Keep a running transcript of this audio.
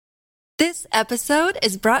This episode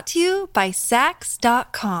is brought to you by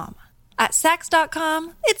Sax.com. At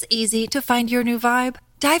Sax.com, it's easy to find your new vibe.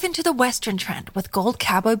 Dive into the Western trend with gold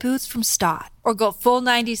cowboy boots from Stott, or go full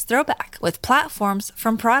 90s throwback with platforms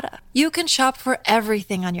from Prada. You can shop for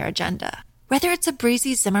everything on your agenda, whether it's a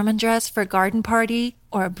breezy Zimmermann dress for a garden party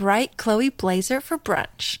or a bright Chloe blazer for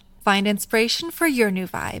brunch. Find inspiration for your new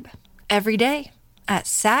vibe every day at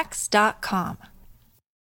Sax.com.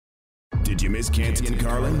 Did you miss Canty and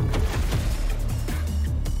Carlin?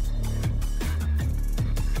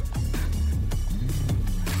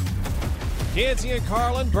 Canty and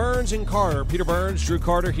Carlin, Burns and Carter. Peter Burns, Drew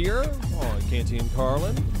Carter here on Canty and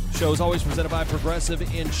Carlin. Show is always presented by Progressive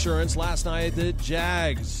Insurance. Last night, the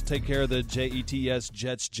Jags take care of the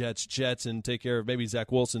Jets, and take care of maybe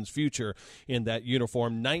Zach Wilson's future in that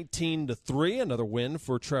uniform. 19-3, another win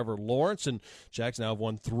for Trevor Lawrence, and Jags now have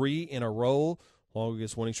won 3 in a row.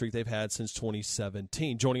 Longest winning streak they've had since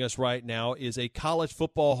 2017. Joining us right now is a college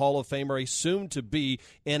football Hall of Famer, a soon-to-be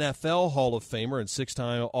NFL Hall of Famer, and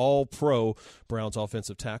 6-time All-Pro Browns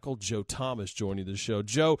offensive tackle, Joe Thomas, joining the show.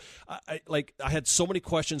 Joe, I had so many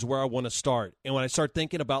questions where I want to start, and when I start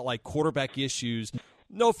thinking about quarterback issues,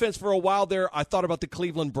 no offense, for a while there, I thought about the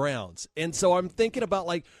Cleveland Browns. And so I'm thinking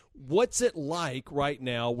about, what's it like right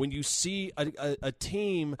now when you see a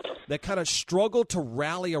team that kind of struggled to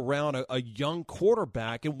rally around a young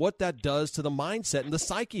quarterback, and what that does to the mindset and the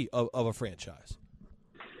psyche of a franchise?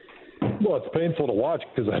 Well, it's painful to watch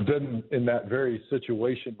because I've been in that very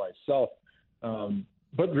situation myself.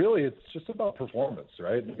 But really, it's just about performance,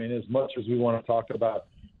 right? I mean, as much as we want to talk about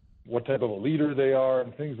what type of a leader they are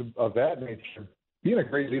and things of that nature, being a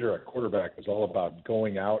great leader at quarterback is all about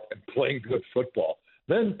going out and playing good football.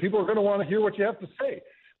 Then people are going to want to hear what you have to say.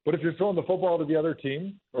 But if you're throwing the football to the other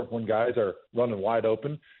team, or when guys are running wide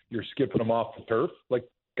open, you're skipping them off the turf,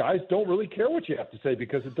 guys don't really care what you have to say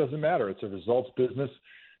because it doesn't matter. It's a results business.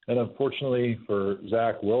 And unfortunately for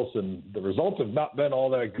Zach Wilson, the results have not been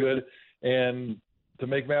all that good. And to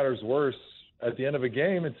make matters worse, at the end of a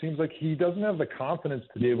game, it seems like he doesn't have the confidence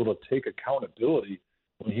to be able to take accountability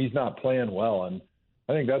when he's not playing well. And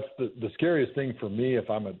I think that's the scariest thing for me if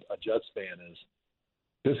I'm a Jets fan is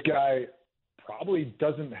this guy probably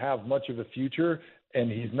doesn't have much of a future,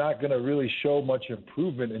 and he's not going to really show much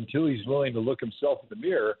improvement until he's willing to look himself in the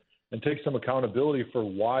mirror and take some accountability for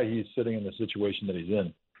why he's sitting in the situation that he's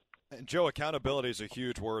in. And Joe, accountability is a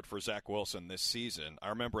huge word for Zach Wilson this season. I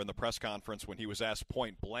remember in the press conference when he was asked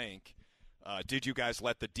point blank, did you guys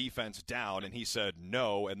let the defense down? And he said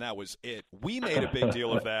no, and that was it. We made a big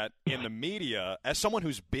deal of that in the media. As someone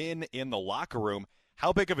who's been in the locker room,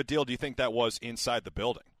 how big of a deal do you think that was inside the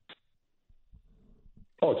building?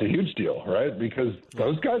 Oh, it's a huge deal, right? Because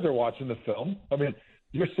those guys are watching the film. I mean,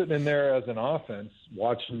 you're sitting in there as an offense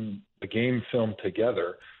watching the game film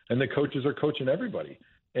together, and the coaches are coaching everybody.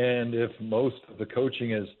 And if most of the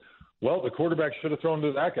coaching is, well, the quarterback should have thrown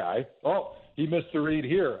to that guy. Oh, he missed the read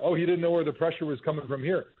here. Oh, he didn't know where the pressure was coming from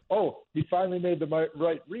here. Oh, he finally made the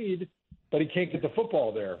right read, but he can't get the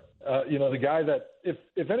football there. The guy that,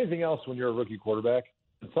 if anything else, when you're a rookie quarterback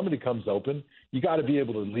and somebody comes open, you got to be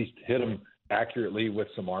able to at least hit him accurately with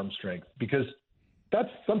some arm strength, because that's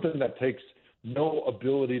something that takes no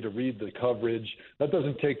ability to read the coverage. That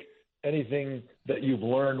doesn't take anything that you've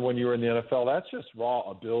learned when you were in the NFL. That's just raw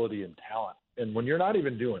ability and talent. And when you're not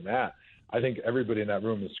even doing that, I think everybody in that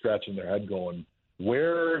room is scratching their head going,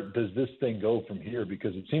 where does this thing go from here?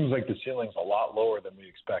 Because it seems like the ceiling's a lot lower than we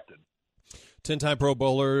expected. 10-time Pro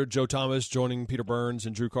Bowler Joe Thomas joining Peter Burns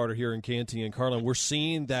and Drew Carter here in Canty and Carlin. We're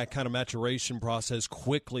seeing that kind of maturation process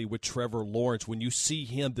quickly with Trevor Lawrence. When you see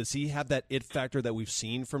him, does he have that it factor that we've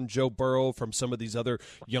seen from Joe Burrow, from some of these other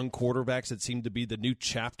young quarterbacks that seem to be the new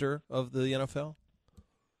chapter of the NFL?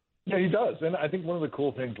 Yeah, he does. And I think one of the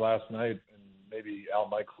cool things last night, and maybe Al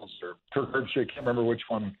Michaels or Kirk Herbstreit, can't remember which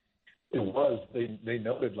one it was, they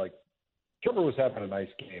noted, Trevor was having a nice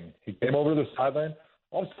game. He came over to the sideline.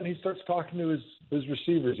 All of a sudden, he starts talking to his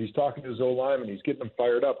receivers. He's talking to his O-lineman. He's getting them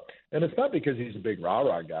fired up. And it's not because he's a big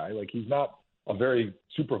rah-rah guy. He's not a very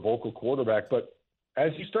super vocal quarterback. But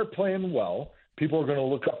as you start playing well, people are going to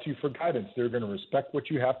look up to you for guidance. They're going to respect what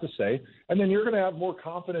you have to say. And then you're going to have more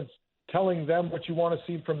confidence telling them what you want to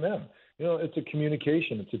see from them. It's a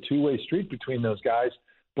communication. It's a two-way street between those guys.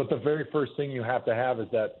 But the very first thing you have to have is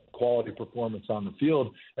that quality performance on the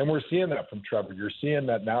field. And we're seeing that from Trevor. You're seeing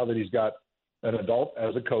that now that he's got an adult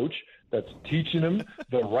as a coach that's teaching him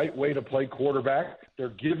the right way to play quarterback. They're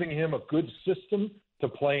giving him a good system to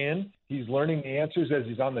play in. He's learning the answers as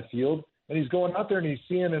he's on the field, and he's going out there and he's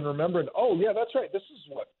seeing and remembering, oh, yeah, that's right. This is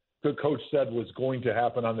what the coach said was going to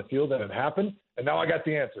happen on the field, and it happened, and now I got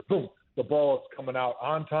the answer. Boom. the ball is coming out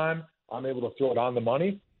on time. I'm able to throw it on the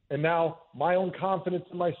money. And now my own confidence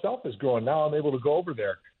in myself is growing. Now I'm able to go over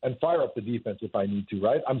there and fire up the defense if I need to,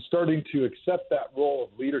 right? I'm starting to accept that role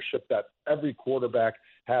of leadership that every quarterback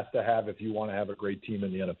has to have if you want to have a great team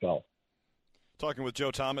in the NFL. Talking with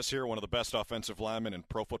Joe Thomas here, one of the best offensive linemen in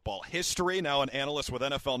pro football history, now an analyst with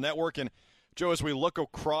NFL Network. And, Joe, as we look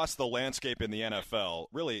across the landscape in the NFL,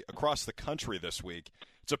 really across the country this week,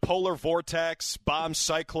 it's a polar vortex, bomb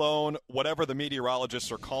cyclone, whatever the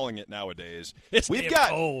meteorologists are calling it nowadays. We've got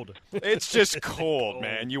cold. It's just cold,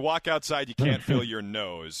 man. You walk outside, you can't feel your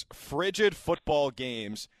nose. Frigid football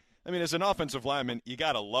games. I mean, as an offensive lineman, you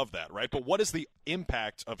got to love that, right? But what is the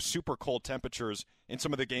impact of super cold temperatures in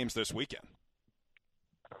some of the games this weekend?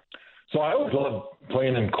 So I always love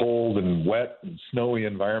playing in cold and wet and snowy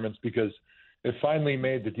environments because it finally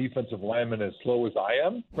made the defensive linemen as slow as I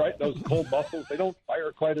am, right? Those cold muscles, they don't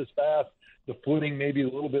fire quite as fast. The footing may be a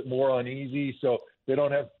little bit more uneasy, so they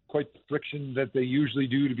don't have quite the friction that they usually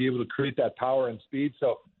do to be able to create that power and speed.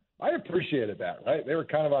 So I appreciated that, right? They were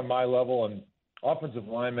kind of on my level, and offensive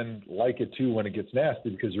linemen like it too when it gets nasty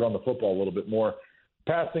because you're on the football a little bit more.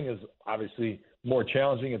 Passing is obviously more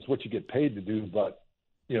challenging. It's what you get paid to do, but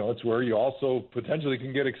it's where you also potentially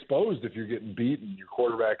can get exposed if you're getting beat and your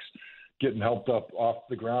quarterback's getting helped up off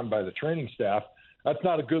the ground by the training staff. That's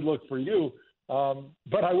not a good look for you.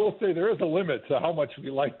 But I will say there is a limit to how much we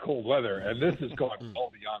like cold weather, and this has gone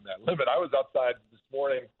well beyond that limit. I was outside this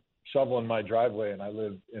morning shoveling my driveway, and I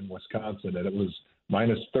live in Wisconsin, and it was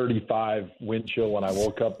minus 35 wind chill when I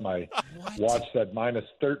woke up. My watch said minus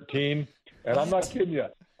 13, and I'm not kidding you.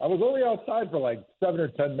 I was only outside for like 7 or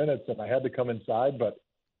 10 minutes, and I had to come inside, but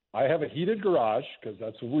I have a heated garage because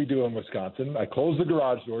that's what we do in Wisconsin. I closed the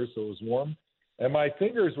garage doors so it was warm, and my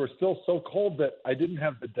fingers were still so cold that I didn't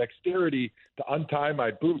have the dexterity to untie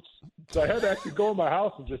my boots. So I had to actually go in my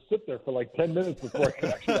house and just sit there for like 10 minutes before I could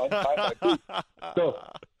actually untie my boots. So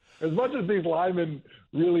as much as these linemen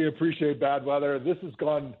really appreciate bad weather, this has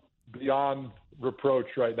gone beyond reproach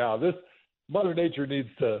right now. Mother Nature needs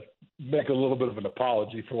to make a little bit of an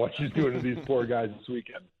apology for what she's doing to these poor guys this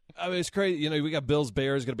weekend. I mean, it's crazy. We got Bills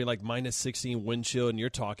Bears going to be like minus 16 wind chill, and you're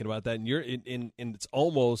talking about that, and you're in. It's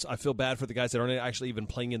almost. I feel bad for the guys that aren't actually even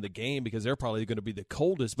playing in the game because they're probably going to be the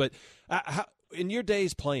coldest. But in your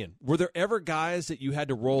days playing, were there ever guys that you had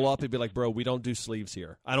to roll up and be like, "Bro, we don't do sleeves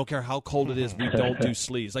here. I don't care how cold it is. We don't do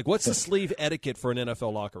sleeves." Like, what's the sleeve etiquette for an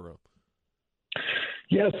NFL locker room?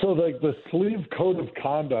 Yeah, so the sleeve code of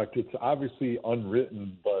conduct, it's obviously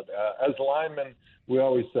unwritten, but as linemen, we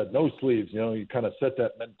always said no sleeves. You kind of set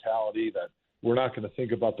that mentality that we're not going to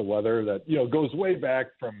think about the weather that, goes way back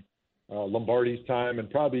from Lombardi's time and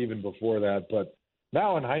probably even before that. But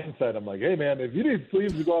now in hindsight, I'm like, hey, man, if you need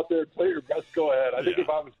sleeves to go out there and play your best, go ahead. I think if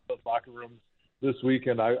I was in those locker rooms this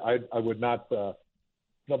weekend, I would not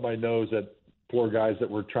snub my nose at poor guys that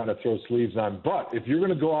were trying to throw sleeves on. But if you're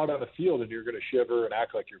going to go out on the field and you're going to shiver and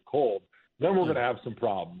act like you're cold, then we're going to have some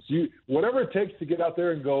problems. Whatever it takes to get out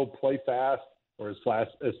there and go play fast or as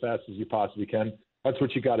fast as you possibly can, that's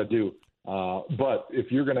what you got to do. But if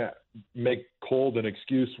you're going to make cold an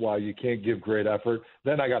excuse why you can't give great effort,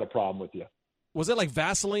 then I got a problem with you. Was it like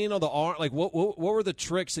Vaseline on the arm? Like what were the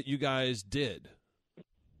tricks that you guys did?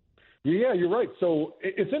 Yeah, you're right. So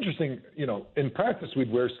it's interesting, in practice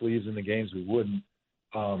we'd wear sleeves, in the games we wouldn't.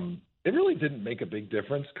 It really didn't make a big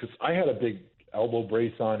difference because I had a big elbow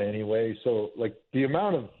brace on anyway. So, like, the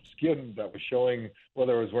amount of skin that was showing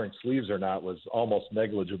whether I was wearing sleeves or not was almost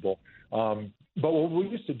negligible. But what we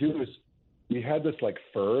used to do is we had this, like,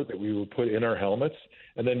 fur that we would put in our helmets,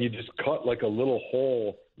 and then you just cut, like, a little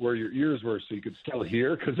hole where your ears were so you could still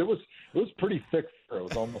hear because it was pretty thick fur. It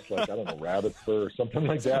was almost like, I don't know, rabbit fur or something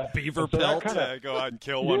like that. Beaver pelt? Go out and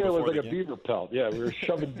kill one. Yeah, it was like a game. beaver pelt. Yeah, we were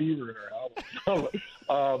shoving beaver in our helmets.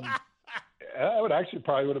 That would actually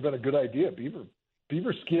probably would have been a good idea.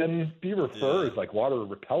 Beaver skin, beaver fur is like water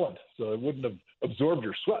repellent, so it wouldn't have absorbed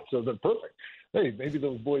your sweat. So they're perfect. Hey, maybe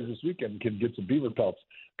those boys this weekend can get some beaver pelts.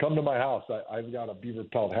 Come to my house. I've got a beaver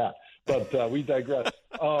pelt hat. But we digress.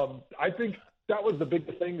 I think that was the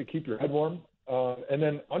big thing to keep your head warm. And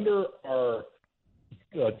then under our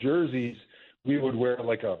jerseys, we would wear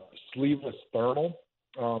like a sleeveless thermal.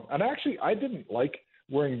 And actually, I didn't like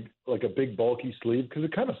wearing like a big bulky sleeve because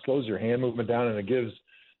it kind of slows your hand movement down and it gives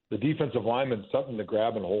the defensive lineman something to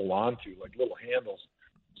grab and hold on to, like little handles.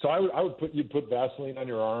 So you'd put Vaseline on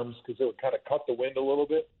your arms because it would kind of cut the wind a little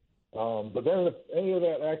bit. But then if any of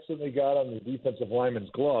that accidentally got on the defensive lineman's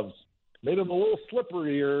gloves, made them a little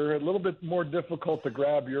slippery or a little bit more difficult to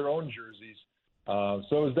grab your own jerseys.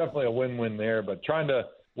 So it was definitely a win-win there. But trying to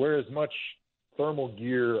wear as much thermal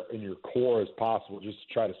gear in your core as possible just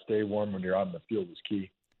to try to stay warm when you're out in the field is key.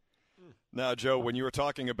 Now, Joe, when you were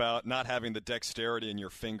talking about not having the dexterity in your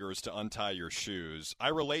fingers to untie your shoes, I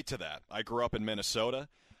relate to that. I grew up in Minnesota.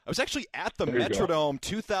 I was actually at the Metrodome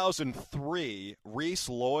 2003. Reese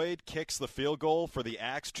Lloyd kicks the field goal for the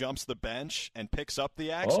Axe, jumps the bench, and picks up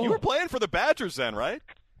the Axe. Oh. You were playing for the Badgers then, right?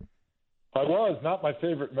 I was. Not my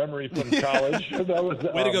favorite memory from college. That was,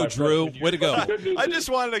 Way to go, Drew. Way to go. I just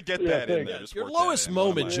wanted to get that in there. Your lowest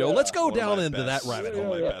moment, Joe. Let's go down into that rabbit hole.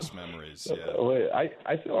 One of my best memories,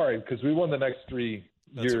 I feel all right because we won the next 3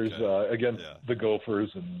 years against the Gophers,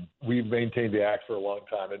 and we maintained the Axe for a long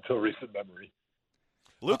time until recent memory.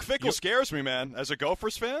 Luke Fickell scares me, man. As a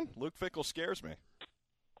Gophers fan, Luke Fickell scares me.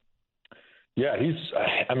 Yeah,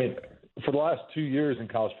 for the last 2 years in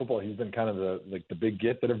college football, he's been kind of the big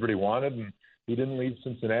get that everybody wanted, and he didn't leave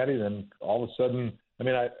Cincinnati. Then all of a sudden,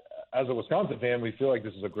 as a Wisconsin fan, we feel like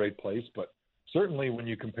this is a great place, but certainly when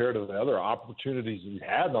you compare to the other opportunities we've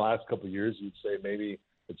had in the last couple of years, you'd say maybe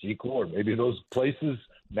it's equal, or maybe those places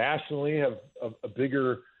nationally have a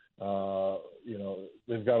bigger,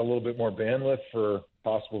 they've got a little bit more bandwidth for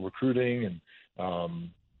possible recruiting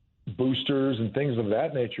and boosters and things of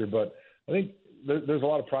that nature. But I think there's a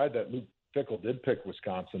lot of pride that Luke Fickell did pick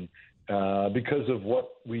Wisconsin because of what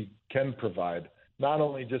we can provide, not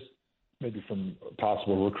only just maybe from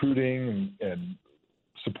possible recruiting and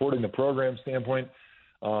supporting the program standpoint,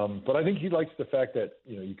 but I think he likes the fact that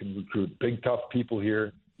you can recruit big, tough people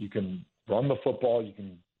here. You can run the football. You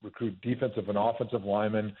can recruit defensive and offensive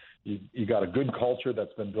linemen. You got a good culture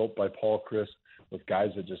that's been built by Paul Chryst with guys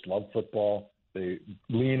that just love football. They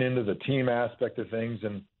lean into the team aspect of things.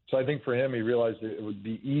 And so I think for him, he realized that it would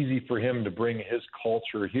be easy for him to bring his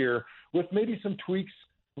culture here with maybe some tweaks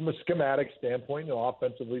from a schematic standpoint.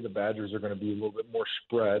 Offensively, the Badgers are going to be a little bit more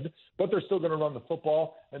spread, but they're still going to run the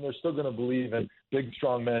football, and they're still going to believe in big,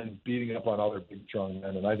 strong men beating up on other big, strong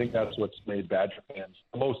men. And I think that's what's made Badger fans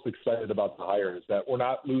most excited about the hire, is that we're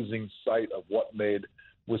not losing sight of what made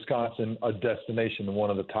Wisconsin a destination and one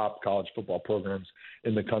of the top college football programs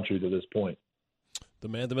in the country to this point. The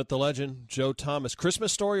man, the myth, the legend, Joe Thomas.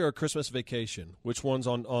 Christmas Story or Christmas Vacation? Which one's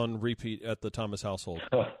on repeat at the Thomas household?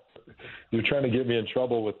 You're trying to get me in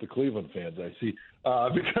trouble with the Cleveland fans, I see.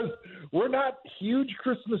 Because we're not huge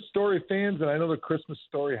Christmas Story fans, and I know the Christmas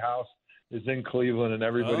Story house is in Cleveland, and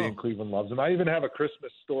everybody in Cleveland loves them. I even have a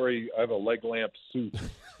Christmas Story. I have a leg lamp suit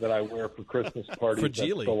that I wear for Christmas parties. For that's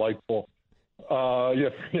Geely. Delightful.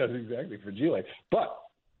 Yes, exactly, for Geely. But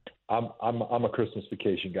I'm a Christmas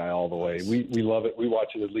Vacation guy all the way. We love it. We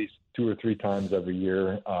watch it at least 2 or 3 times every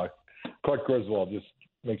year. Clark Griswold just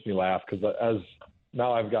makes me laugh because as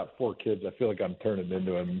now I've got 4 kids, I feel like I'm turning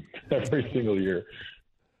into him every single year.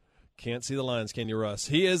 Can't see the lines, can you, Russ?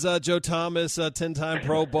 He is Joe Thomas, a 10-time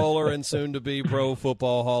Pro Bowler and soon-to-be Pro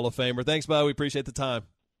Football Hall of Famer. Thanks, bud. We appreciate the time.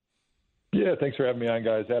 Yeah, thanks for having me on,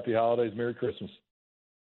 guys. Happy holidays. Merry Christmas.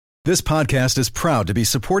 This podcast is proud to be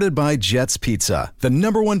supported by Jets Pizza, the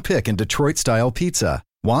 #1 pick in Detroit-style pizza.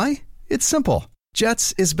 Why? It's simple.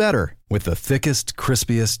 Jets is better. With the thickest,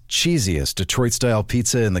 crispiest, cheesiest Detroit-style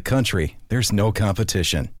pizza in the country, there's no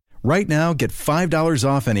competition. Right now, get $5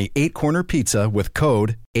 off any 8-corner pizza with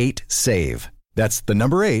code 8SAVE. That's the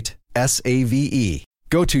number 8, SAVE.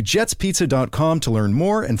 Go to jetspizza.com to learn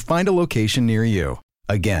more and find a location near you.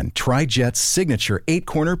 Again, try Jet's signature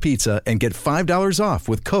 8-corner pizza and get $5 off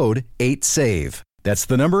with code 8SAVE. That's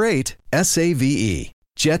the number 8, SAVE.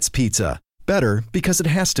 Jet's Pizza. Better because it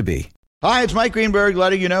has to be. Hi, it's Mike Greenberg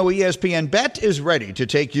letting you know ESPN Bet is ready to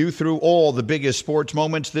take you through all the biggest sports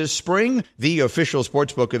moments this spring. The official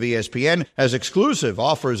sportsbook of ESPN has exclusive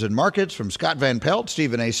offers and markets from Scott Van Pelt,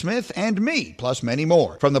 Stephen A. Smith, and me, plus many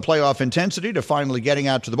more. From the playoff intensity to finally getting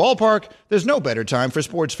out to the ballpark, there's no better time for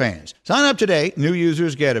sports fans. Sign up today. New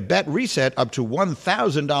users get a bet reset up to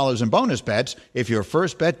 $1,000 in bonus bets if your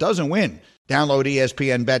first bet doesn't win. Download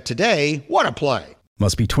ESPN Bet today. What a play.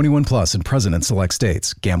 Must be 21 plus and present in select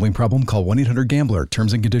states. Gambling problem? Call 1-800-GAMBLER.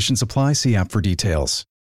 Terms and conditions apply. See app for details.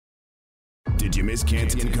 Did you miss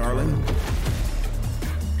Canty and Carlin?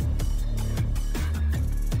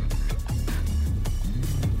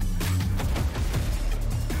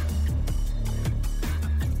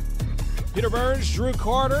 Peter Burns, Drew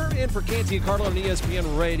Carter, in for Canty and Carlin on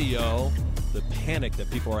ESPN Radio. The panic that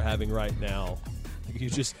people are having right now. You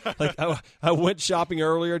just I went shopping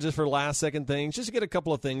earlier just for last-second things, just to get a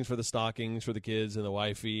couple of things for the stockings for the kids and the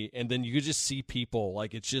wifey, and then you could just see people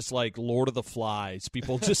like it's just like Lord of the Flies.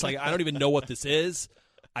 People just like I don't even know what this is.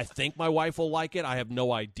 I think my wife will like it. I have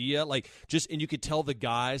no idea. And you could tell the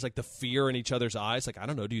guys, the fear in each other's eyes. I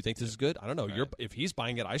don't know. Do you think this is good? I don't know. Right. If he's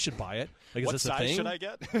buying it, I should buy it. What is this size a thing? should I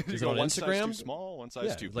get? Is it on one Instagram? Size too small, one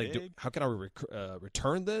size too big? How can I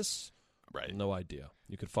return this? Right. No idea.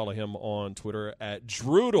 You could follow him on Twitter at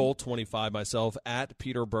Drudel25, myself at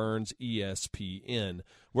Peter Burns ESPN.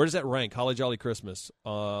 Where does that rank, Holly Jolly Christmas,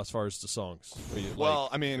 as far as the songs?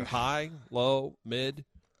 You're high, low, mid?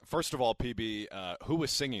 First of all, PB, who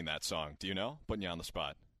was singing that song? Do you know? Putting you on the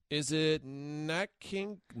spot. Is it Nat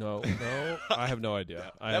King? No, I have no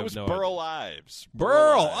idea. That was Burl Ives.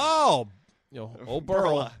 Burl, oh, old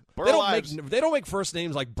Burl. Ives. They don't make first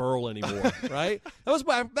names like Burl anymore, right?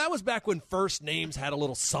 That was back when first names had a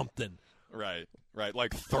little something. Right.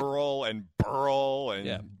 Like Thurl and Burl and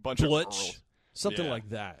a bunch Blitch, of Earls. something like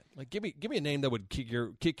that. Give me a name that would kick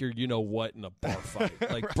your you know what in a bar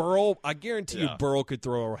fight. Like Burl, I guarantee you Burl could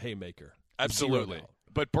throw a haymaker. Absolutely.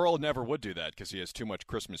 But Burl never would do that because he has too much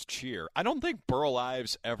Christmas cheer. I don't think Burl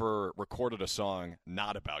Ives ever recorded a song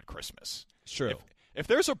not about Christmas. True. If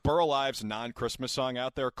there's a Burl Ives non-Christmas song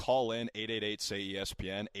out there, call in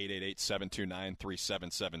 888-SAY-ESPN,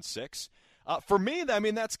 888-729-3776. For me,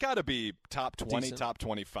 that's got to be top 20, decent. Top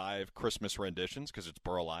 25 Christmas renditions because it's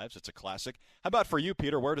Burl Ives. It's a classic. How about for you,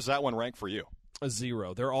 Peter? Where does that one rank for you? A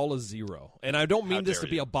 0. They're all a 0. And I don't mean this to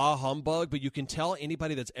be a bah humbug, but you can tell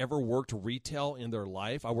anybody that's ever worked retail in their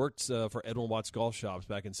life. I worked for Edwin Watts Golf Shops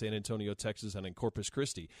back in San Antonio, Texas, and in Corpus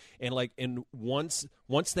Christi. And once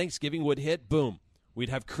Thanksgiving would hit, boom, we'd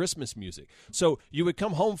have Christmas music. So you would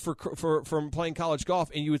come home from playing college golf,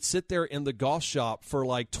 and you would sit there in the golf shop for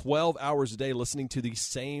 12 hours a day listening to the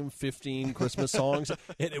same 15 Christmas songs.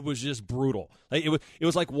 And it was just brutal. It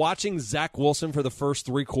was like watching Zach Wilson for the first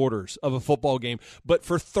 3 quarters of a football game, but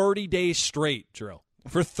for 30 days straight, Drill.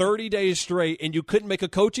 For 30 days straight, and you couldn't make a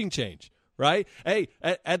coaching change. Right? Hey,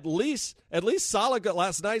 at least Saleh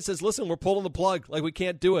last night says, listen, we're pulling the plug. We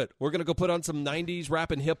can't do it. We're going to go put on some 90s rap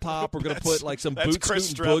and hip-hop. We're going to put some Boot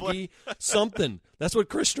Scoot and Boogie. Something. That's what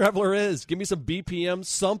Chris Streveler is. Give me some BPM,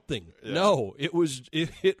 something. Yeah. No, it was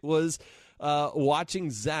watching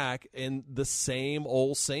Zach and the same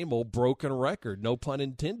old broken record. No pun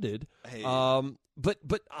intended. Hey.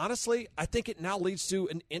 But honestly, I think it now leads to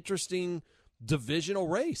an interesting divisional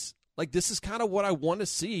race. This is kind of what I want to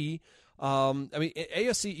see.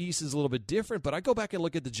 AFC East is a little bit different, but I go back and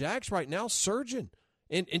look at the Jags right now, surging.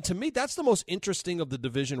 And to me, that's the most interesting of the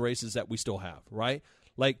division races that we still have, right?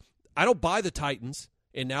 I don't buy the Titans,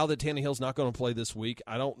 and now that Tannehill's not going to play this week,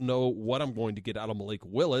 I don't know what I'm going to get out of Malik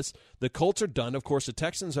Willis. The Colts are done. Of course, the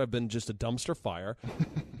Texans have been just a dumpster fire.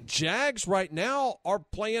 Jags right now are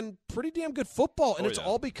playing pretty damn good football, and it's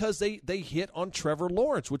all because they hit on Trevor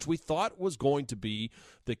Lawrence, which we thought was going to be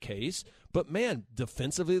the case. But man,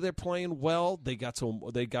 defensively they're playing well. They got some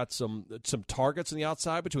targets on the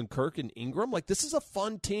outside between Kirk and Ingram. This is a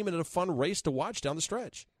fun team and a fun race to watch down the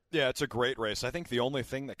stretch. Yeah, it's a great race. I think the only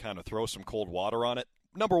thing that kind of throws some cold water on it,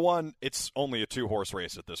 number one, it's only a 2-horse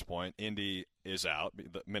race at this point. Indy is out.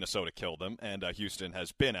 Minnesota killed them, and Houston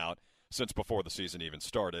has been out since before the season even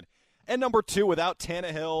started. And number two, without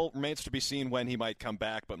Tannehill, remains to be seen when he might come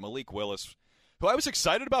back. But Malik Willis, who I was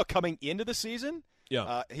excited about coming into the season,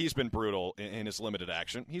 he's been brutal in his limited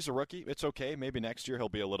action. He's a rookie. It's okay. Maybe next year he'll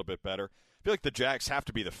be a little bit better. I feel like the Jags have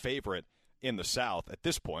to be the favorite in the South at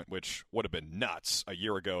this point, which would have been nuts a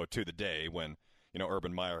year ago to the day when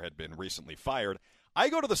Urban Meyer had been recently fired. I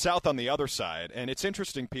go to the South on the other side, and it's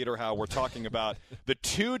interesting, Peter, how we're talking about the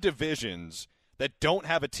 2 divisions that don't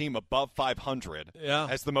have a team above 500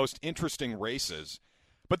 as the most interesting races.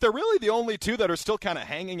 But they're really the only 2 that are still kind of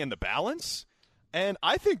hanging in the balance. And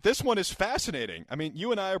I think this one is fascinating. I mean,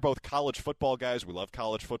 you and I are both college football guys. We love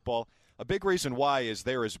college football. A big reason why is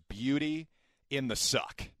there is beauty in the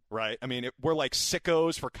suck, right? I mean, we're like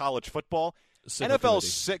sickos for college football. NFL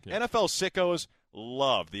sickos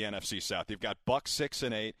love the NFC South. You've got Bucs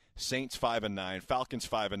 6-8, Saints 5-9, Falcons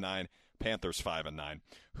 5-9, Panthers 5-9.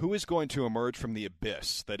 Who is going to emerge from the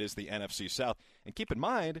abyss that is the NFC South? And keep in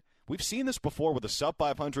mind, we've seen this before with a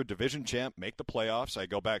sub-500 division champ make the playoffs. I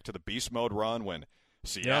go back to the beast mode run when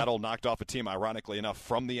Seattle knocked off a team, ironically enough,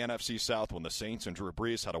 from the NFC South when the Saints and Drew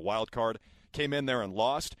Brees had a wild card, came in there and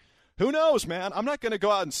lost. Who knows, man? I'm not going to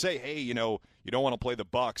go out and say, hey, you don't want to play the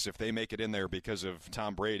Bucs if they make it in there because of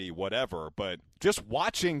Tom Brady, whatever. But just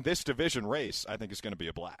watching this division race, I think is going to be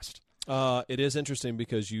a blast. It is interesting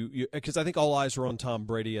because because I think all eyes are on Tom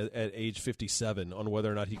Brady at age 57 on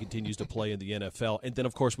whether or not he continues to play in the NFL. And then,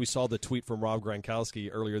 of course, we saw the tweet from Rob Gronkowski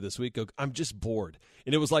earlier this week. I'm just bored,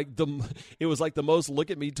 and it was like the most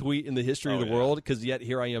look at me tweet in the history of the world. Because yet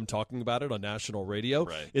here I am talking about it on national radio.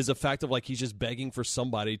 Right. Is a fact of like he's just begging for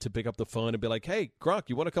somebody to pick up the phone and be like, "Hey, Gronk,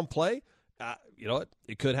 you want to come play?" You know what?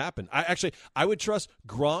 It could happen. I would trust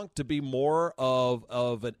Gronk to be more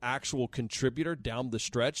of an actual contributor down the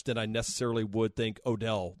stretch than I necessarily would think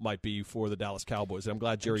Odell might be for the Dallas Cowboys. And I'm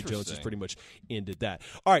glad Jerry Jones has pretty much ended that.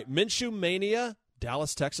 All right, Minshew Mania,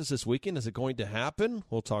 Dallas, Texas this weekend. Is it going to happen?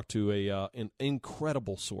 We'll talk to an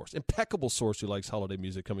incredible source, impeccable source who likes holiday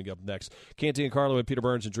music coming up next. Canty and Carlin with Peter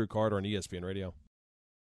Burns and Drew Carter on ESPN Radio.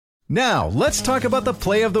 Now, let's talk about the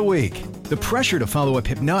play of the week. The pressure to follow up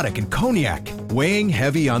Hypnotic and Cognac, weighing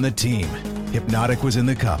heavy on the team. Hypnotic was in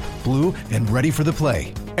the cup, blue, and ready for the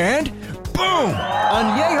play. And boom!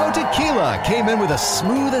 Añejo Tequila came in with a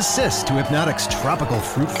smooth assist to Hypnotic's tropical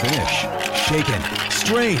fruit finish. Shaken,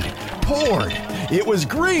 strained, poured. It was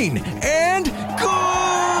green and good!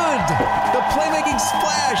 The playmaking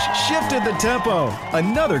splash shifted the tempo.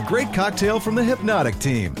 Another great cocktail from the Hypnotic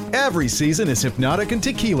team. Every season is Hypnotic and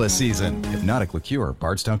Tequila season. Hypnotic Liqueur,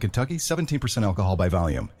 Bardstown, Kentucky, 17% alcohol by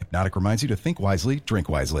volume. Hypnotic reminds you to think wisely, drink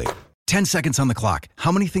wisely. 10 seconds on the clock.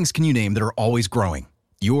 How many things can you name that are always growing?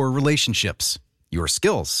 Your relationships, your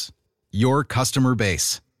skills, your customer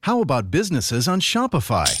base. How about businesses on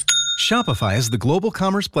Shopify? Shopify is the global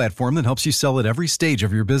commerce platform that helps you sell at every stage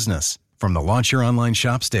of your business. From the launch your online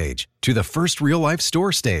shop stage, to the first real-life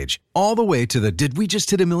store stage, all the way to the did we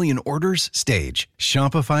just hit 1 million orders stage,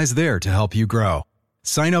 Shopify's there to help you grow.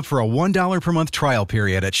 Sign up for a $1 per month trial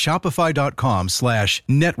period at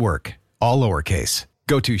shopify.com/network, all lowercase.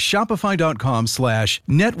 Go to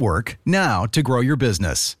shopify.com/network now to grow your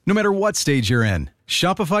business, no matter what stage you're in.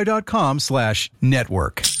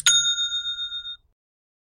 Shopify.com/network.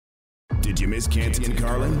 Did you miss Canty and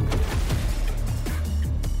Carlin?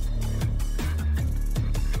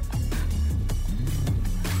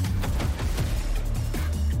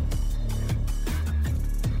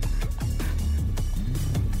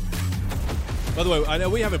 By the way, I know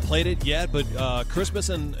we haven't played it yet, but Christmas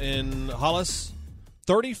in Hollis,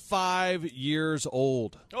 35 years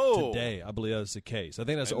old today. I believe that's the case. I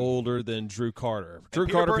think that's older than Drew Carter. Drew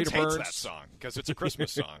Carter, Peter Burns hates that song because it's a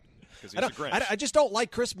Christmas song. I just don't like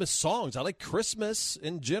Christmas songs. I like Christmas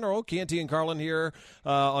in general. Canty and Carlin here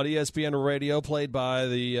on ESPN Radio, played by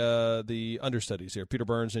the understudies here, Peter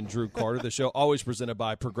Burns and Drew Carter. The show always presented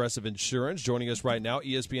by Progressive Insurance. Joining us right now,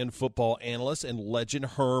 ESPN football analyst and legend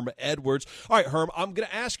Herm Edwards. All right, Herm, I'm going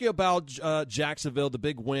to ask you about Jacksonville, the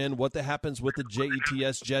big win, what happens with the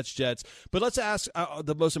JETS Jets. But let's ask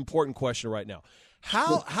the most important question right now.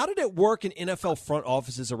 How did it work in NFL front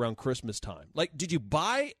offices around Christmas time? Like, did you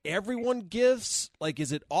buy everyone gifts? Like,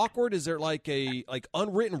 is it awkward? Is there like a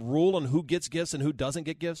unwritten rule on who gets gifts and who doesn't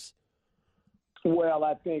get gifts? Well,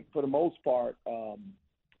 I think for the most part, I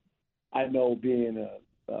know being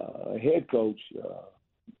a head coach,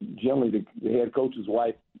 generally the head coach's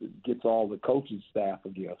wife gets all the coaching staff a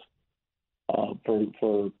gift.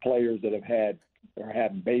 For players that are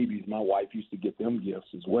having babies, my wife used to get them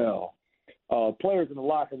gifts as well. Players in the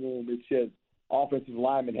locker room, it's just offensive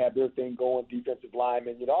linemen have their thing going, defensive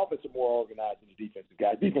linemen. You know, offensive are more organized than the defensive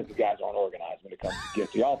guys. Defensive guys aren't organized when it comes to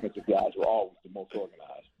gifts. The offensive guys are always the most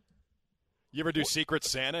organized. You ever do Secret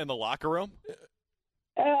Santa in the locker room?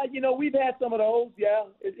 We've had some of those, yeah.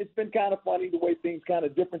 It's been kind of funny the way things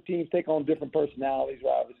different teams take on different personalities,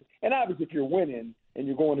 obviously. And obviously if you're winning and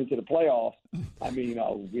you're going into the playoffs, I mean,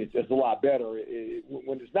 it's just a lot better.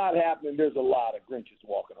 When it's not happening, there's a lot of Grinches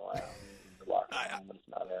walking around.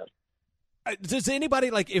 Does anybody,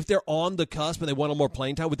 like, if they're on the cusp and they want a more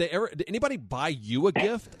playing time, did anybody buy you a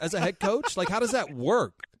gift as a head coach? Like, how does that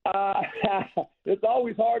work? It's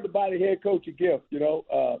always hard to buy the head coach a gift,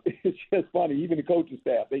 It's just funny. Even the coaching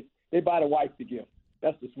staff, they buy the wife the gift.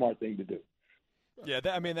 That's the smart thing to do. Yeah,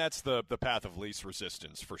 that's the path of least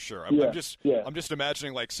resistance for sure. I'm just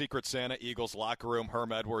imagining like Secret Santa, Eagles locker room,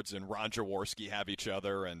 Herm Edwards and Ron Jaworski have each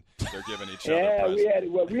other and they're giving each other presents.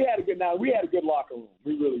 we had a good locker room.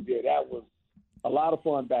 We really did. That was a lot of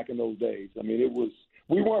fun back in those days. I mean,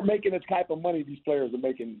 we weren't making the type of money these players are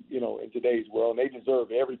making, in today's world. And they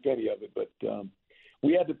deserve every penny of it, but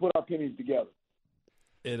we had to put our pennies together.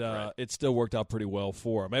 It still worked out pretty well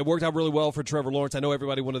for him. It worked out really well for Trevor Lawrence. I know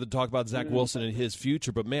everybody wanted to talk about Zach Wilson and his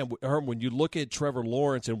future, but, man, Herm, when you look at Trevor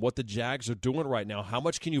Lawrence and what the Jags are doing right now, how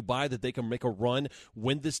much can you buy that they can make a run,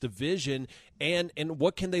 win this division, and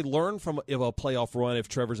what can they learn from a playoff run if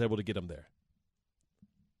Trevor's able to get them there?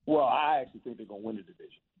 Well, I actually think they're going to win the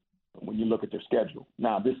division. when you look at their schedule.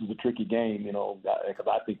 Now, this is a tricky game, because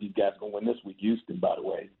I think these guys are going to win this week. Houston, by the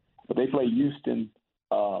way. But they play Houston,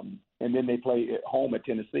 and then they play at home at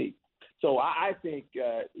Tennessee. So I think,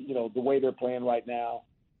 the way they're playing right now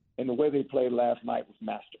and the way they played last night was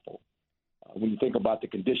masterful. When you think about the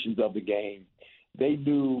conditions of the game, they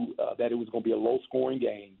knew that it was going to be a low-scoring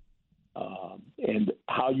game, and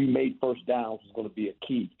how you made first downs was going to be a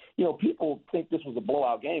key. People think this was a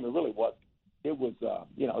blowout game. It really wasn't. It was, it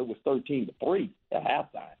was 13-3 at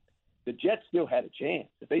halftime. The Jets still had a chance.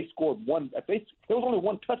 If they scored there was only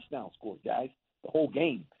one touchdown scored, guys, the whole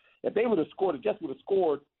game. If they would have scored, the Jets would have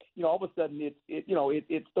scored. All of a sudden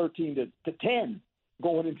it's 13-10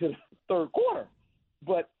 going into the third quarter.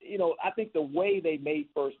 But I think the way they made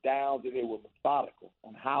first downs, and they were methodical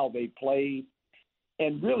on how they played,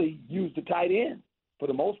 and really used the tight end for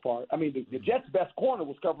the most part. I mean, the Jets' best corner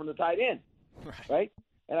was covering the tight end, right?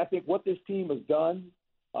 And I think what this team has done,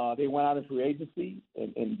 they went out in free agency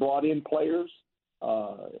and brought in players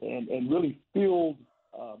and really filled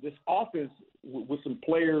this offense with some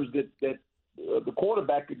players that the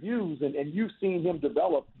quarterback could use. And you've seen him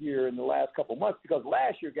develop here in the last couple of months, because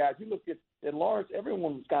last year, guys, you look at Lawrence,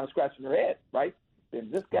 everyone was kind of scratching their head, right?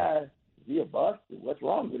 And this guy, is he a bust? What's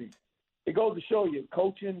wrong with him? It goes to show you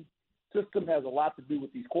coaching system has a lot to do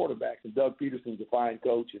with these quarterbacks. And Doug Peterson's a fine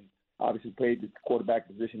coach and obviously played the quarterback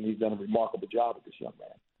position. He's done a remarkable job with this young man.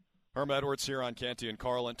 Herm Edwards here on Canty and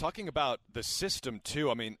Carlin. Talking about the system,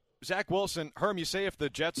 too. I mean, Zach Wilson, Herm, you say if the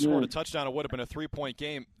Jets scored a touchdown, it would have been a 3-point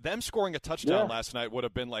game. Them scoring a touchdown last night would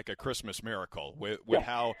have been like a Christmas miracle with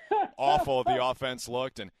how awful the offense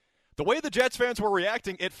looked. And the way the Jets fans were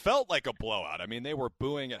reacting, it felt like a blowout. I mean, they were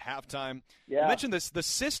booing at halftime. Yeah. You mentioned this, the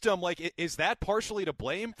system, is that partially to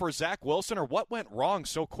blame for Zach Wilson, or what went wrong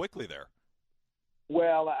so quickly there?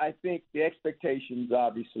 Well, I think the expectations,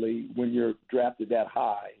 obviously, when you're drafted that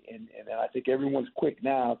high, and I think everyone's quick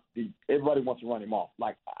now, everybody wants to run him off.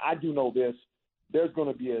 Like, I do know this, there's going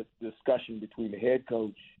to be a discussion between the head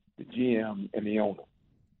coach, the GM, and the owner.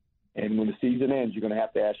 And when the season ends, you're going to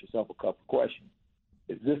have to ask yourself a couple of questions.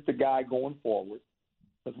 Is this the guy going forward?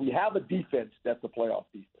 Because we have a defense that's a playoff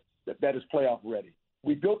defense, that is playoff ready.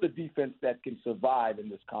 We built a defense that can survive in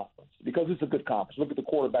this conference because it's a good conference. Look at the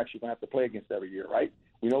quarterbacks you're going to have to play against every year, right?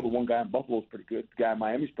 We know the one guy in Buffalo is pretty good. The guy in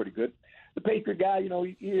Miami is pretty good. The Patriot guy,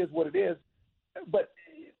 he is what it is. But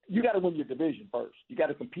you got to win your division first. You got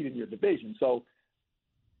to compete in your division. So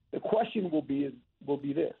the question will be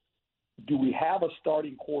this. Do we have a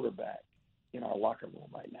starting quarterback in our locker room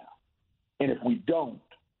right now? And if we don't,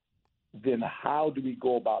 then how do we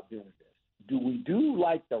go about doing this? Do we do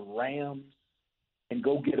like the Rams and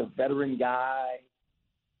go get a veteran guy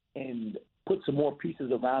and put some more pieces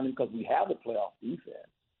around him because we have a playoff defense,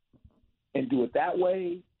 and do it that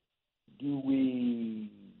way? Do we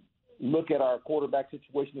look at our quarterback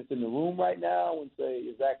situation that's in the room right now and say,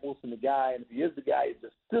 is Zach Wilson the guy? And if he is the guy, is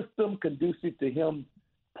the system conducive to him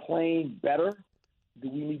playing better? Do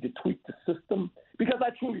we need to tweak the system? Because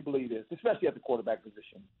I truly believe this, especially at the quarterback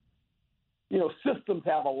position. Systems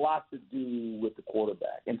have a lot to do with the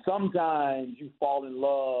quarterback. And sometimes you fall in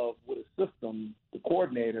love with a system, the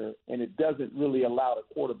coordinator, and it doesn't really allow the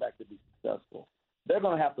quarterback to be successful. They're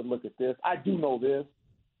going to have to look at this. I do know this.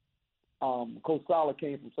 Coach Saleh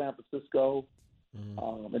came from San Francisco.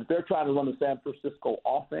 And if they're trying to run the San Francisco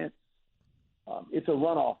offense, it's a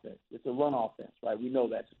run offense. It's a run offense, right? We know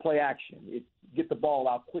that. It's play action. It's get the ball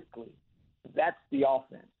out quickly. That's the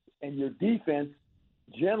offense. And your defense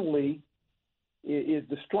generally is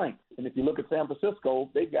the strength. And if you look at San Francisco,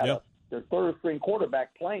 they've got their third-string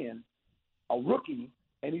quarterback playing, a rookie,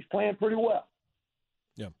 and he's playing pretty well.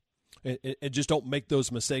 Yeah. And just don't make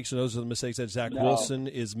those mistakes. And those are the mistakes that Zach Wilson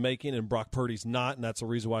is making and Brock Purdy's not, and that's the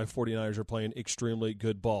reason why 49ers are playing extremely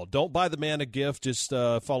good ball. Don't buy the man a gift. Just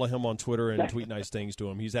follow him on Twitter and tweet nice things to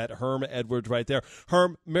him. He's at Herm Edwards right there.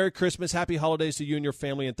 Herm, Merry Christmas, Happy Holidays to you and your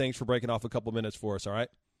family, and thanks for breaking off a couple minutes for us, all right?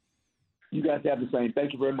 You guys have the same.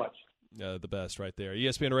 Thank you very much. The best right there.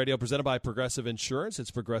 ESPN Radio presented by Progressive Insurance.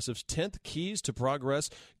 It's Progressive's 10th Keys to Progress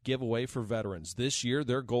giveaway for veterans. This year,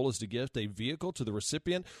 their goal is to gift a vehicle to the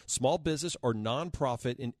recipient, small business, or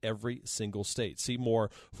nonprofit in every single state. See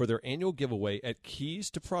more for their annual giveaway at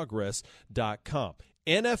keystoprogress.com.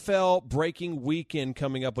 NFL breaking weekend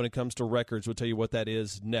coming up when it comes to records. We'll tell you what that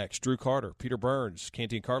is next. Drew Carter, Peter Burns,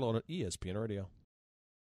 Canty and Carlin on ESPN Radio.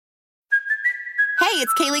 Hey,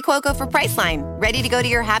 it's Kaylee Cuoco for Priceline. Ready to go to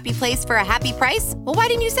your happy place for a happy price? Well, why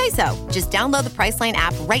didn't you say so? Just download the Priceline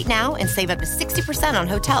app right now and save up to 60% on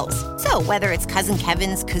hotels. So whether it's Cousin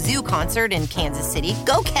Kevin's Kazoo Concert in Kansas City,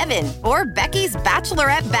 go Kevin, or Becky's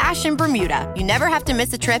Bachelorette Bash in Bermuda, you never have to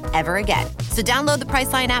miss a trip ever again. So download the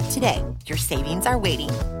Priceline app today. Your savings are waiting.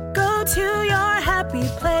 Go to your happy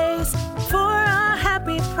place for a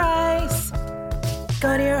happy price.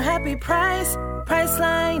 Go to your happy price,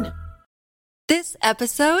 Priceline. This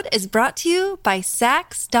episode is brought to you by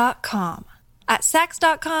Sax.com. At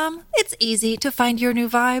Sax.com, it's easy to find your new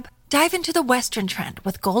vibe. Dive into the Western trend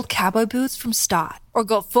with gold cowboy boots from Stott, or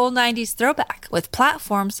go full 90s throwback with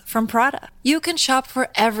platforms from Prada. You can shop for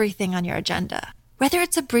everything on your agenda, whether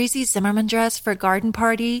it's a breezy Zimmermann dress for a garden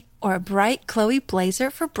party or a bright Chloe blazer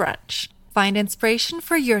for brunch. Find inspiration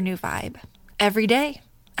for your new vibe every day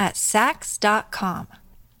at Sax.com.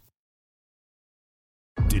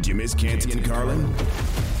 Did you miss Canty and Carlin?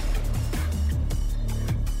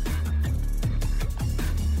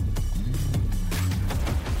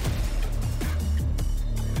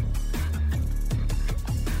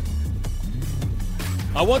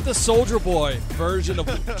 I want the Soldier Boy version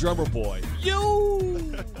of Drummer Boy. Yo!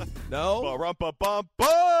 No?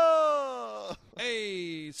 Ba-rum-ba-bum-ba!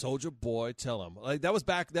 Hey, Soldier Boy, tell him. Like that was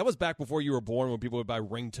back before you were born when people would buy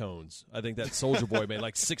ringtones. I think that Soldier Boy made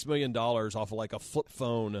like $6 million off of like a flip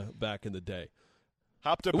phone back in the day.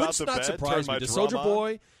 Hopped It about would the not bed, surprise turned me. my Does drum Soldier on.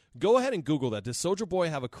 Boy, go ahead and Google that. Does Soldier Boy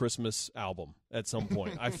have a Christmas album at some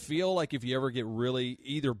point? I feel like if you ever get really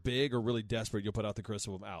either big or really desperate, you'll put out a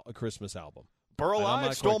Christmas album. Burl And I'm Ives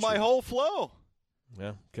not stole quite my sure. whole flow.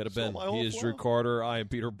 Yeah, could have Stole been. my whole He is Drew flow. Carter. I am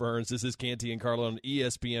Peter Burns. This is Canty and Carlin on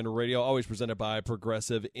ESPN Radio, always presented by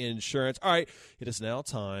Progressive Insurance. All right, it is now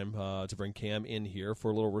time to bring Cam in here for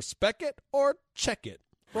a little Respect It or Check It.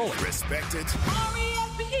 Roll it. Respect it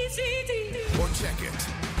or check it.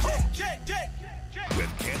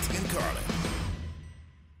 With Canty and Carlin.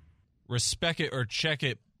 Respect it or check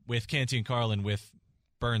it with Canty and Carlin with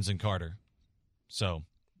Burns and Carter. So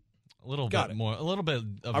a little bit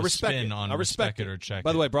of a spin on respect it or check it.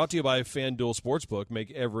 By the way, brought to you by FanDuel Sportsbook. Make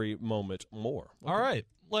every moment more. All right,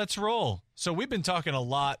 let's roll. So we've been talking a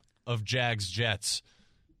lot of Jags Jets.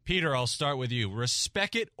 Peter, I'll start with you.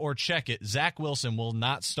 Respect it or check it. Zach Wilson will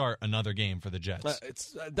not start another game for the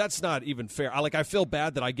Jets. That's not even fair. I feel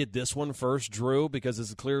bad that I get this one first, Drew, because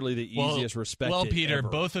it's clearly the easiest respect. Well, Peter, ever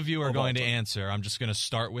both of you are going to time. answer. I'm just going to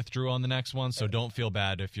start with Drew on the next one, so don't feel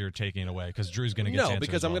bad if you're taking it away, because Drew's going to get to answer. No,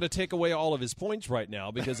 because as I'm well. going to take away all of his points right now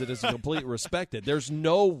because it is complete respected. There's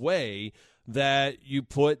no way that you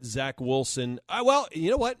put Zach Wilson. Well, you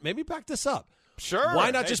know what? Maybe back this up. Sure. Why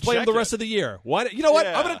not just play him check the it. rest of the year? Why? You know what?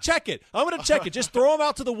 Yeah. I'm going to check it. Just throw him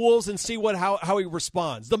out to the wolves and see how he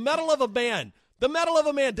responds. The mettle of a man. The mettle of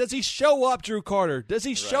a man. Does he show up, Drew Carter? Does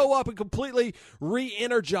he show up and completely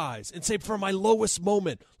re-energize and say, for my lowest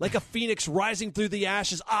moment, like a phoenix rising through the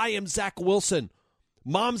ashes, I am Zach Wilson.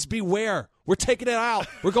 Moms beware. We're taking it out.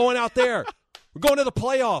 We're going out there. We're going to the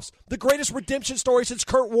playoffs. The greatest redemption story since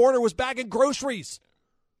Kurt Warner was bagging groceries.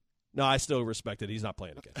 No, I still respect it. He's not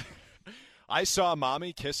playing again. I saw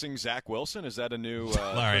Mommy kissing Zach Wilson. Is that a new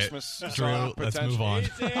Christmas Drew, song? let's move on.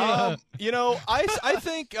 I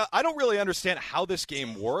think I don't really understand how this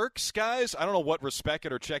game works, guys. I don't know what respect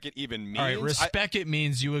it or check it even means. All right, respect it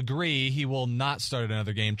means you agree he will not start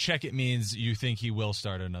another game. Check it means you think he will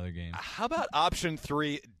start another game. How about option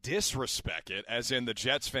 3, disrespect it, as in the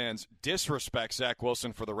Jets fans disrespect Zach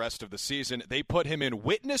Wilson for the rest of the season. They put him in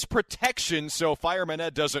witness protection so Fireman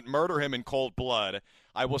Ed doesn't murder him in cold blood.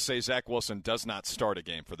 I will say Zach Wilson does not start a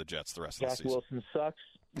game for the Jets the rest of the Zach season. Wilson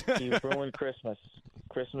sucks. You've ruined Christmas.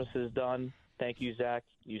 Christmas is done. Thank you, Zach.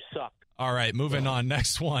 You suck. All right, moving on.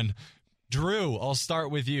 Next one. Drew, I'll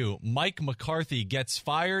start with you. Mike McCarthy gets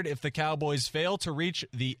fired if the Cowboys fail to reach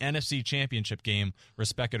the NFC Championship game.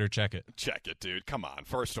 Respect it or check it? Check it, dude. Come on.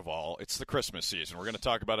 First of all, it's the Christmas season. We're going to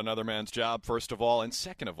talk about another man's job, first of all. And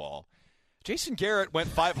second of all, Jason Garrett went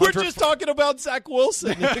 500. We're just talking about Zach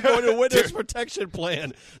Wilson going to a witness protection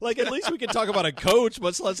plan. Like, at least we can talk about a coach,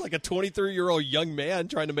 much less like a 23-year-old young man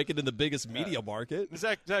trying to make it in the biggest media market.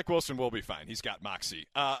 Zach Wilson will be fine. He's got moxie.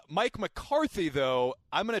 Mike McCarthy, though,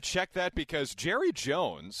 I'm going to check that because Jerry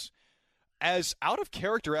Jones, as out of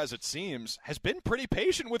character as it seems, has been pretty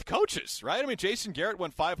patient with coaches, right? I mean, Jason Garrett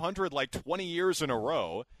went 500 like 20 years in a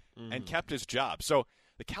row and kept his job. So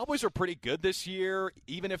the Cowboys are pretty good this year.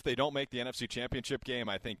 Even if they don't make the NFC Championship game,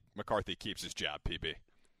 I think McCarthy keeps his job, PB.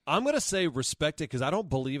 I'm going to say respect it because I don't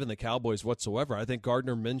believe in the Cowboys whatsoever. I think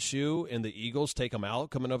Gardner Minshew and the Eagles take them out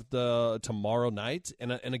coming up tomorrow night.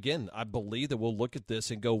 And again, I believe that we'll look at this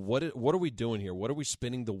and go, what are we doing here? What are we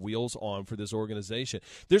spinning the wheels on for this organization?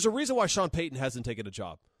 There's a reason why Sean Payton hasn't taken a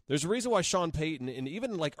job. There's a reason why Sean Payton, and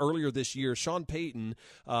even like earlier this year, Sean Payton,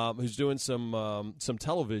 who's doing some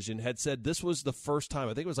television, had said this was the first time.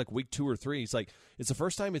 I think it was like week 2 or 3. He's like, it's the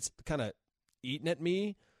first time it's kind of eaten at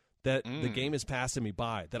me that the game is passing me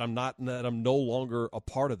by, that I'm no longer a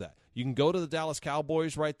part of that. You can go to the Dallas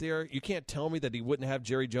Cowboys right there. You can't tell me that he wouldn't have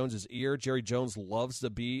Jerry Jones' ear. Jerry Jones loves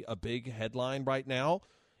to be a big headline right now.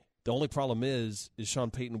 The only problem is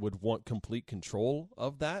Sean Payton would want complete control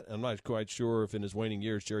of that. I'm not quite sure if in his waning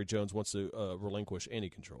years Jerry Jones wants to relinquish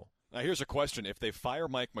any control. Now, here's a question. If they fire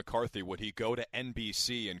Mike McCarthy, would he go to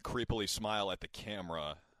NBC and creepily smile at the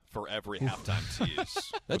camera for every halftime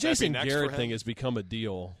tease? That Jason Garrett thing has become a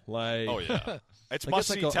deal. Like, oh, yeah. It's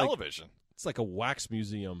must-see television. It's like a wax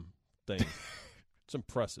museum thing. It's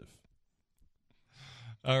impressive.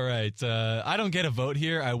 All right. I don't get a vote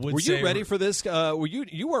here. I would say. Were you ready for this?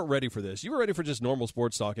 You weren't ready for this. You were ready for just normal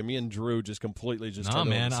sports talk, and me and Drew just completely just No,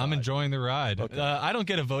 man. I'm enjoying the ride. Okay. I don't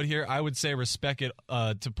get a vote here. I would say respect it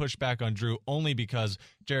to push back on Drew only because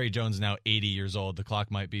Jerry Jones is now 80 years old. The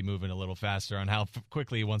clock might be moving a little faster on how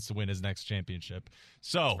quickly he wants to win his next championship.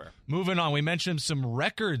 So, moving on. We mentioned some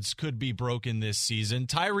records could be broken this season.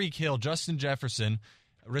 Tyreek Hill, Justin Jefferson,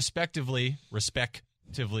 respectively,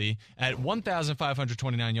 at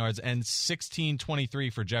 1,529 yards and 1,623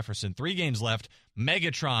 for Jefferson. 3 games left.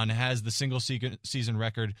 Megatron has the single season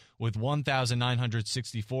record with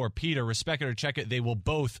 1,964. Peter, respect it or check it, they will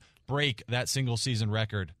both break that single season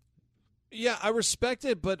record. Yeah, I respect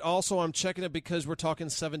it, but also I'm checking it because we're talking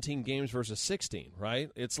 17 games versus 16, right?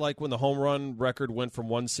 It's like when the home run record went from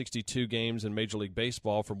 162 games in Major League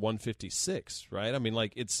Baseball from 156, right? I mean,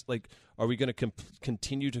 like, it's like, are we going to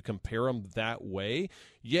continue to compare them that way?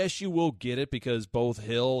 Yes, you will get it because both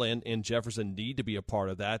Hill and Jefferson need to be a part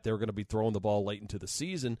of that. They're going to be throwing the ball late into the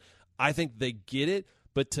season. I think they get it.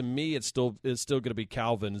 But to me, it's still going to be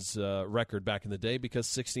Calvin's record back in the day because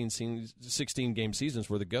 16-game seasons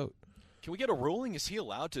were the GOAT. Can we get a ruling? Is he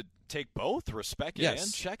allowed to take both, respect it yes.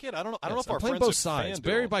 and check it? I don't know. I don't yes. know if our playing friends both sides.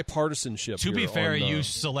 Very bipartisanship. To be fair, you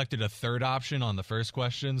selected a third option on the first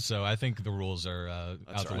question, so I think the rules are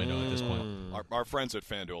out the window at this point. Our friends at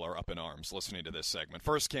FanDuel are up in arms listening to this segment.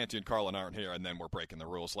 First, Canty and Carlin aren't here, and then we're breaking the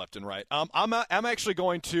rules left and right. I'm actually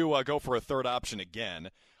going to go for a third option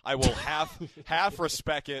again. I will half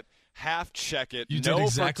respect it, half check it. You did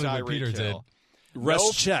exactly what Peter did.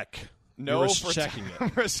 Rest check. No for checking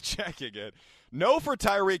it. Risk checking it. No for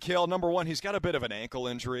Tyreek Hill. Number one, he's got a bit of an ankle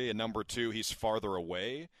injury, and number two, he's farther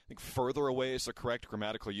away. I think further away is the correct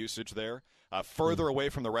grammatical usage there. Further away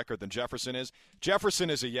from the record than Jefferson is.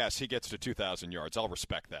 Jefferson is a yes. He gets to 2,000 yards. I'll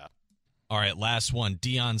respect that. All right, last one.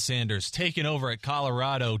 Deion Sanders taking over at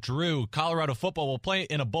Colorado. Drew, Colorado football will play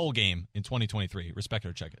in a bowl game in 2023. Respect it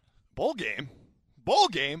or check it. Bowl game? Bowl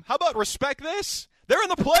game? How about respect this? They're in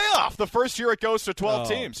the playoff the first year it goes to 12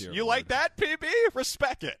 teams. You like that, PB?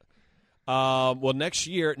 Respect it. Well, next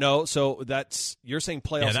year, no. So you're saying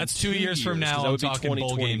playoffs. Yeah, that's 2 years from now. That would I'm talking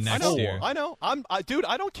bowl game next year. I know. Dude,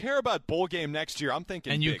 I don't care about bowl game next year. I'm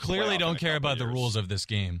thinking. And you clearly don't care about the rules of this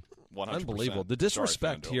game. 100%. Unbelievable. The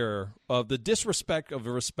disrespect here the disrespect of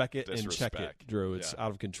respect it and check it, Drew. It's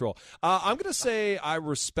out of control. I'm going to say I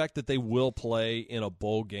respect that they will play in a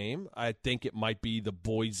bowl game. I think it might be the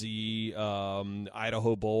Boise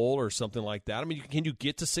Idaho Bowl or something like that. I mean, can you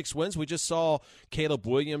get to 6 wins? We just saw Caleb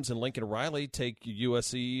Williams and Lincoln Riley take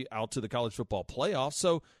USC out to the college football playoffs.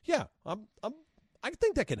 So yeah, I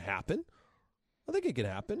think that can happen. I think it can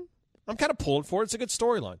happen. I'm kind of pulling for it. It's a good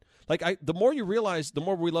storyline. Like the more you realize, the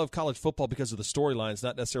more we love college football because of the storylines,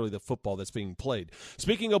 not necessarily the football that's being played.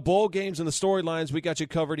 Speaking of bowl games and the storylines, we got you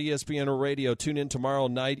covered. ESPN Radio. Tune in tomorrow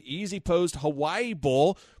night. Easy Post Hawaii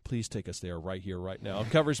Bowl. Please take us there right here, right now.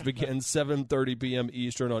 Coverage begins 7:30 p.m.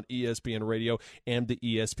 Eastern on ESPN Radio and the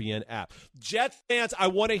ESPN app. Jet fans, I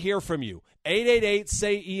want to hear from you.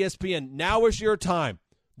 888-SAY-ESPN. Now is your time.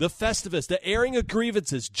 The Festivus, the airing of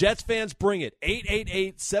grievances. Jets fans, bring it.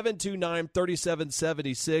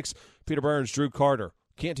 888-729-3776. Peter Burns, Drew Carter,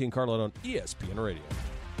 Canty and Carlin on ESPN Radio.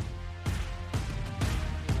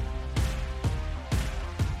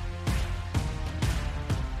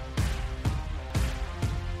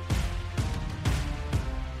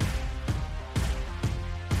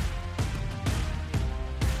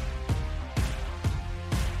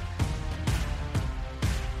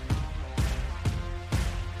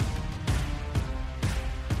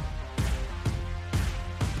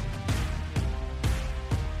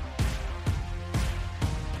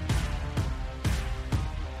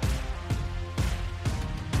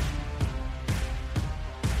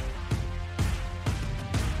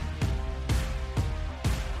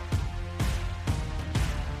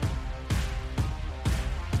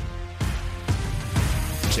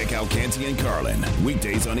 Check out Canty and Carlin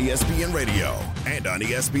weekdays on ESPN Radio and on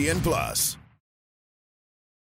ESPN Plus.